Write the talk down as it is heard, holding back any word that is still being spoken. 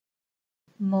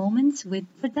Moments with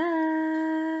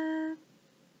Budak.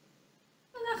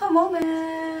 Mga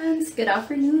ka-moments! Good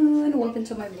afternoon! Welcome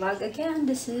to my vlog again.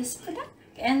 This is Budak.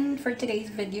 And for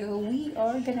today's video, we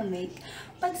are gonna make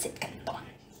Pancit Canton.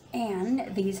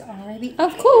 And these are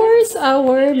of course,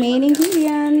 our main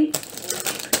ingredient.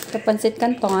 The Pancit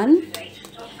Canton.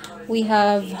 We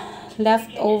have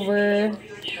leftover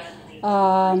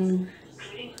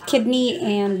kidney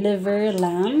and liver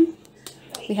lamb.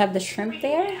 We have the shrimp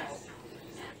there.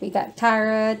 We got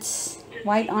carrots,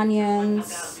 white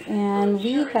onions, and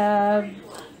we have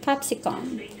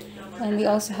capsicum. And we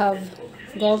also have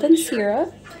golden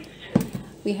syrup.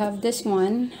 We have this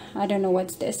one. I don't know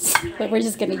what's this, but we're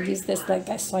just gonna use this like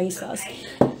a soy sauce.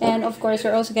 And of course,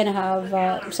 we're also gonna have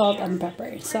salt and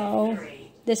pepper. So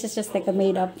this is just like a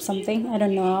made up something. I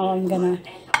don't know how I'm gonna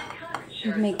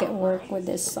make it work with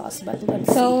this sauce, but let's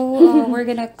see. We're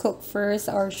gonna cook first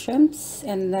our shrimps,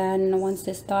 and then once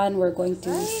this done, we're going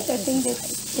to I think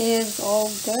this is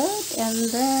all good, and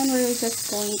then we're just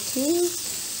going to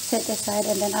set aside,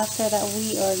 and then after that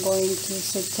we are going to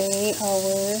saute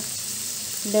our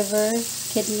liver,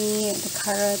 kidney, the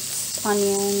carrots,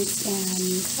 onions,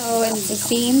 and so in the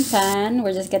same pan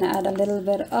we're just gonna add a little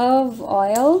bit of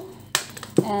oil,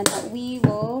 and we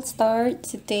will start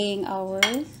sauteing our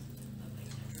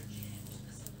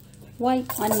white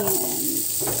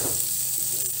onions.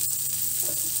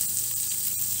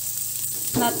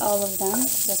 Not all of them,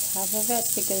 just half of it,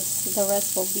 because the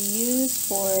rest will be used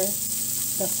for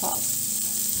the sauce.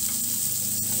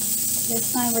 This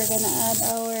time we're gonna add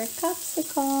our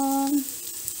capsicum.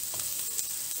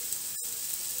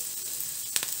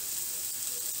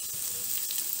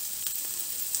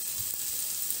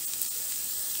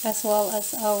 As well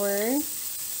as our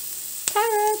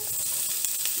carrots.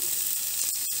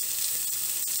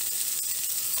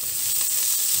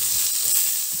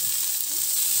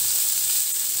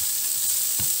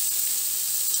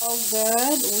 All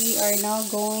good. We are now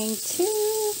going to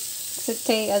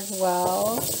saute as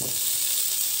well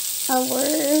our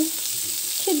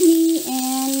kidney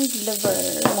and liver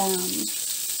lamb.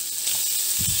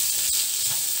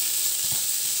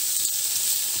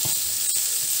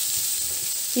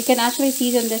 You can actually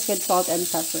season this with salt and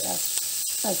pepper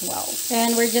as well.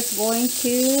 And we're just going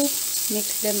to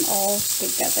mix them all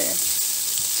together.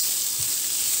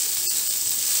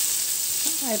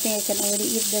 I think I can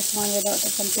already eat this one without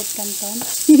the Pancit Canton.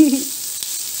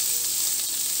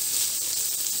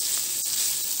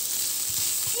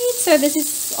 So this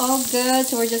is all good.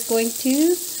 So we're just going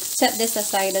to set this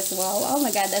aside as well. Oh my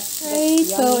god, that's right.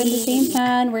 So in the same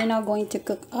pan, we're now going to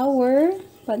cook our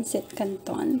Pancit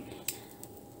Canton.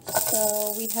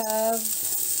 So we have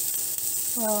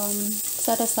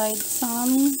set aside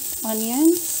some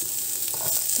onions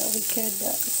that we could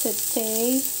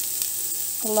saute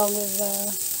along with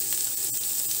the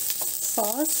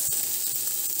sauce.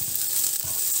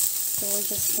 So we're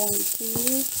just going to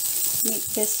make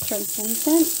this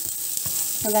translucent,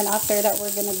 and then after that we're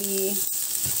going to be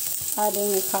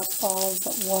adding a cup of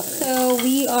water. So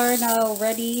we are now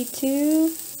ready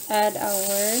to add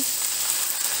our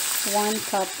 1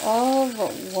 cup of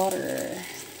water.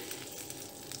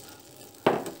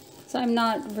 So I'm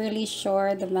not really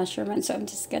sure the measurement, so I'm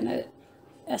just gonna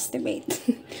estimate.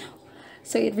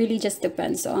 So it really just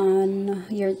depends on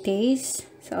your taste.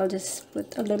 So I'll just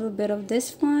put a little bit of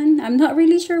this one. I'm not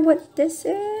really sure what this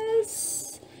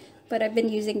is, but I've been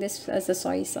using this as a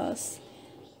soy sauce.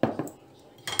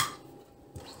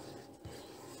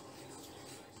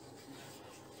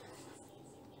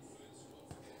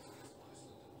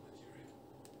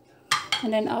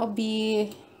 And then I'll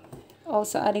be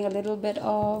also adding a little bit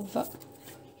of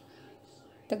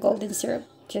the golden syrup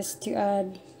just to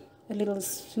add a little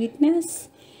sweetness,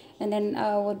 and then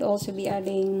I would also be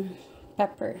adding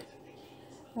pepper.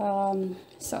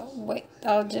 So wait,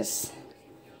 I'll just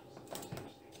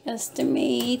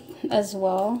estimate as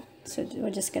well. So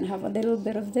we're just gonna have a little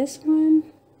bit of this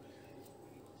one,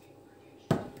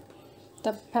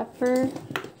 the pepper.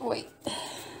 Wait,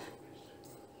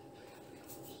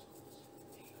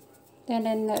 and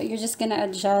then you're just gonna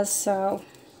adjust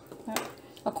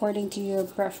according to your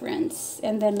preference,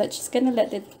 and then let's just gonna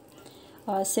let it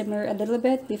simmer a little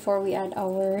bit before we add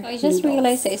our I just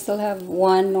realized I still have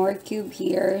 1 Nor cube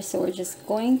here, so we're just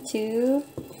going to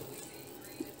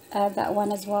add that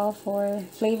one as well for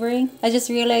flavoring. I just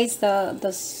realized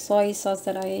the soy sauce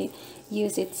that I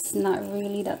use, it's not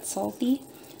really that salty.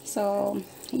 So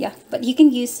yeah, but you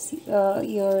can use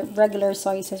your regular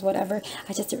soy sauce, whatever.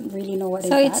 I just don't really know what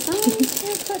it's time to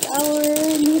put our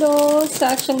noodles. So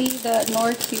actually the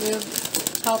Nor cube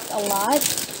helped a lot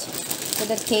with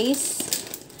the taste.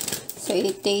 So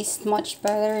it tastes much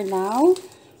better now.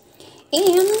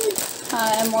 And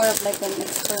I'm more of like an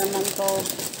experimental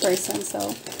person,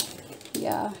 so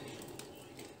yeah.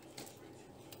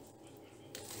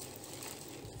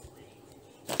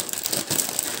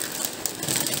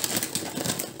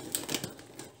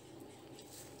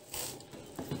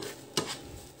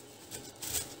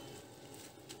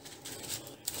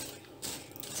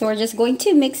 So we're just going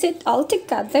to mix it all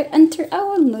together until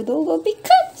our noodle will be cooked.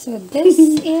 So this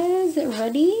is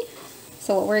ready.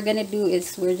 So what we're gonna do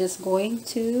is we're just going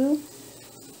to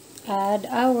add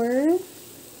our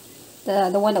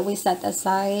the one that we set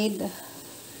aside.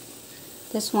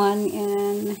 This one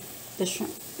and the shrimp.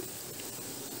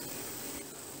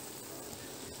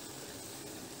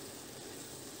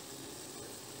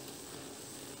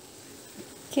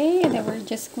 Okay, and then we're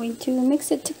just going to mix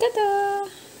it together.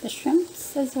 The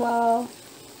shrimps as well.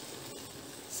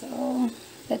 So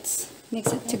let's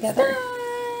mix it together.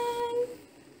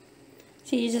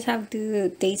 So you just have to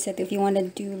taste it. If you want to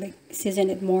do like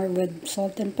season it more with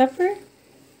salt and pepper,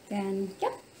 then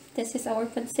yep, this is our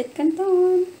Pancit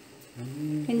Canton.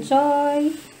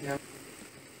 Enjoy. Yeah.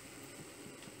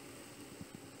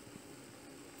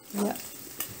 Yep.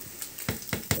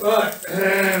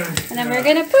 And then we're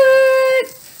gonna put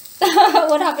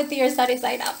what happened to your sunny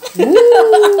side up?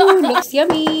 Ooh, looks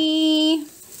yummy.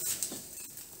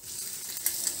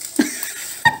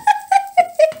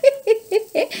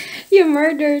 You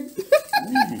murdered.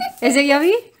 Is it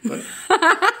yummy? The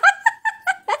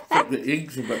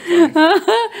eggs are a bit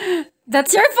funny.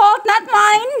 That's your fault, not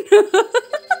mine.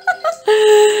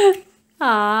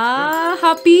 Ah,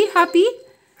 happy. Happy.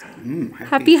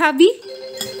 Happy.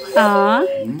 Ah.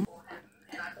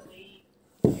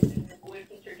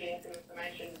 Working through getting some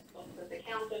information with the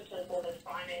accountant as well as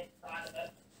finance side of it,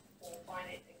 or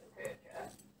financing the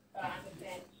purchase. But I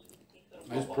understand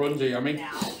Those prawns are yummy.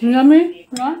 Yummy?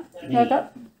 Right? Like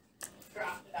that?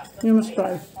 You must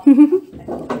try.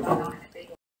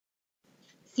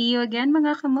 See you again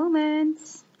mga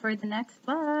ka-moments for the next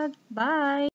vlog. Bye!